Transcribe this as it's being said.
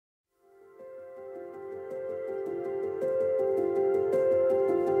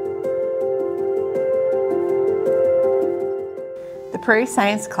Prairie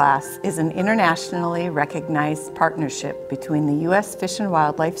Science Class is an internationally recognized partnership between the U.S. Fish and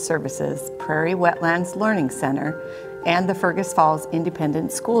Wildlife Service's Prairie Wetlands Learning Center and the Fergus Falls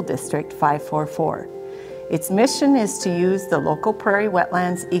Independent School District 544. Its mission is to use the local prairie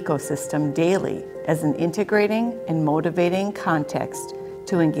wetlands ecosystem daily as an integrating and motivating context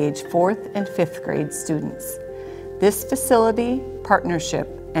to engage 4th and 5th grade students. This facility, partnership,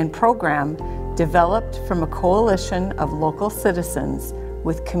 and program developed from a coalition of local citizens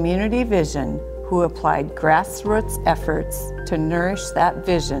with community vision who applied grassroots efforts to nourish that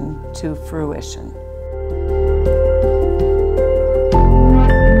vision to fruition.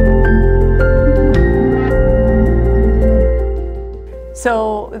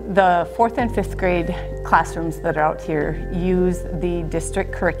 So the 4th and 5th grade classrooms that are out here use the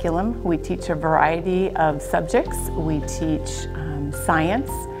district curriculum. We teach a variety of subjects. We teach science,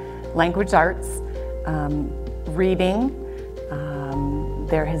 language arts, reading.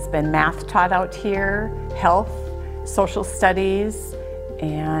 There has been math taught out here, health, social studies,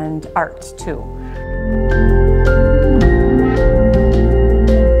 and art too.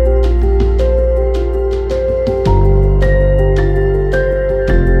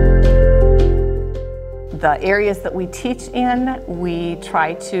 The areas that we teach in, we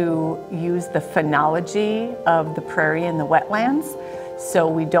try to use the phenology of the prairie and the wetlands. So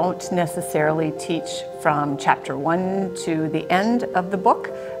we don't necessarily teach from chapter 1 to the end of the book,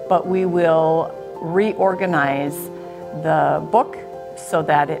 but we will reorganize the book so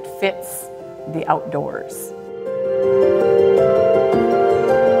that it fits the outdoors.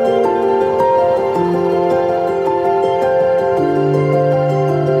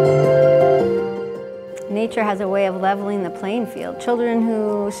 Nature has a way of leveling the playing field. Children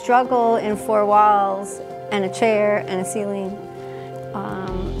who struggle in 4 walls and a chair and a ceiling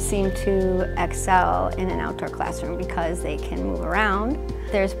seem to excel in an outdoor classroom because they can move around.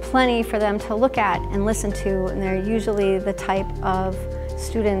 There's plenty for them to look at and listen to, and they're usually the type of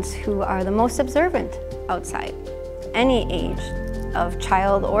students who are the most observant outside. Any age of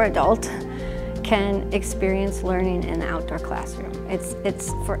child or adult can experience learning in the outdoor classroom. It's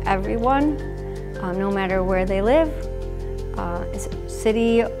for everyone, no matter where they live,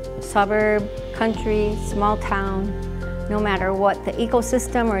 city, suburb, country, small town. No matter what the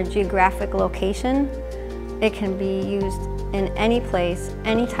ecosystem or geographic location, it can be used in any place,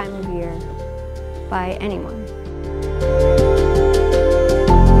 any time of year, by anyone.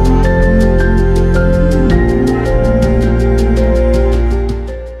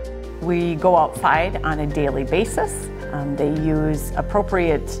 We go outside on a daily basis. They use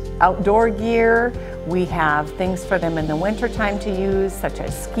appropriate outdoor gear. We have things for them in the wintertime to use, such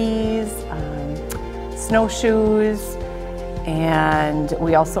as skis, snowshoes, and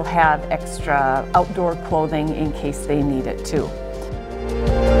we also have extra outdoor clothing in case they need it too.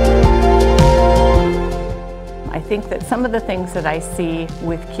 I think that some of the things that I see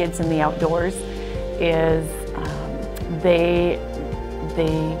with kids in the outdoors is they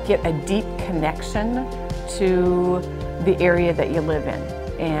get a deep connection to the area that you live in.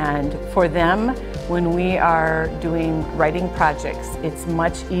 And for them, when we are doing writing projects, it's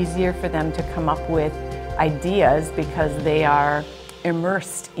much easier for them to come up with ideas because they are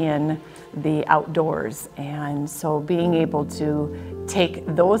immersed in the outdoors. And so being able to take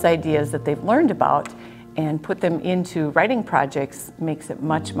those ideas that they've learned about and put them into writing projects makes it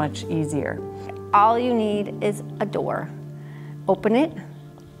much, much easier. All you need is a door. Open it,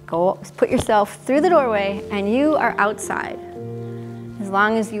 go put yourself through the doorway, and you are outside. As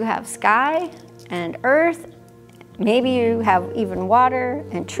long as you have sky and earth, maybe you have even water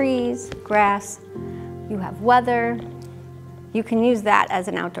and trees, grass, you have weather, you can use that as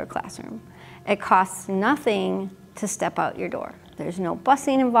an outdoor classroom. It costs nothing to step out your door. There's no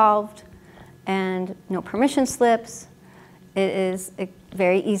busing involved and no permission slips. It is a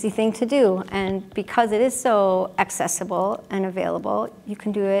very easy thing to do, and because it is so accessible and available, you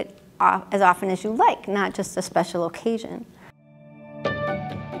can do it as often as you like, not just a special occasion.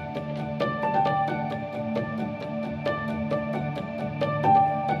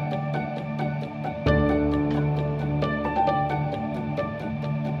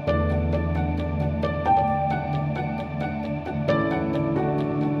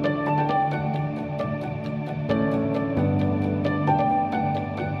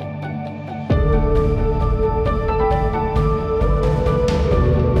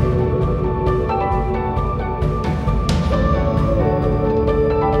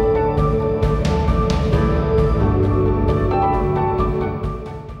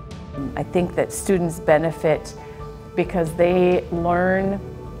 I think that students benefit because they learn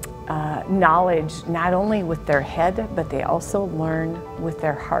knowledge not only with their head, but they also learn with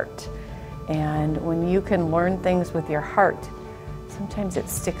their heart. And when you can learn things with your heart, sometimes it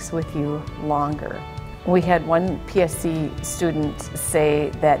sticks with you longer. We had one PSC student say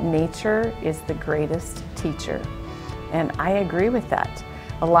that nature is the greatest teacher, and I agree with that.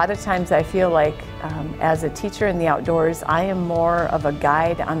 A lot of times I feel like as a teacher in the outdoors, I am more of a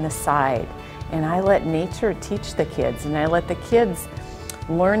guide on the side, and I let nature teach the kids, and I let the kids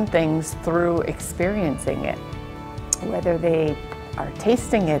learn things through experiencing it, whether they are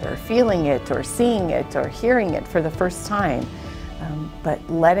tasting it or feeling it or seeing it or hearing it for the first time. But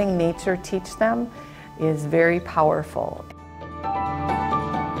letting nature teach them is very powerful.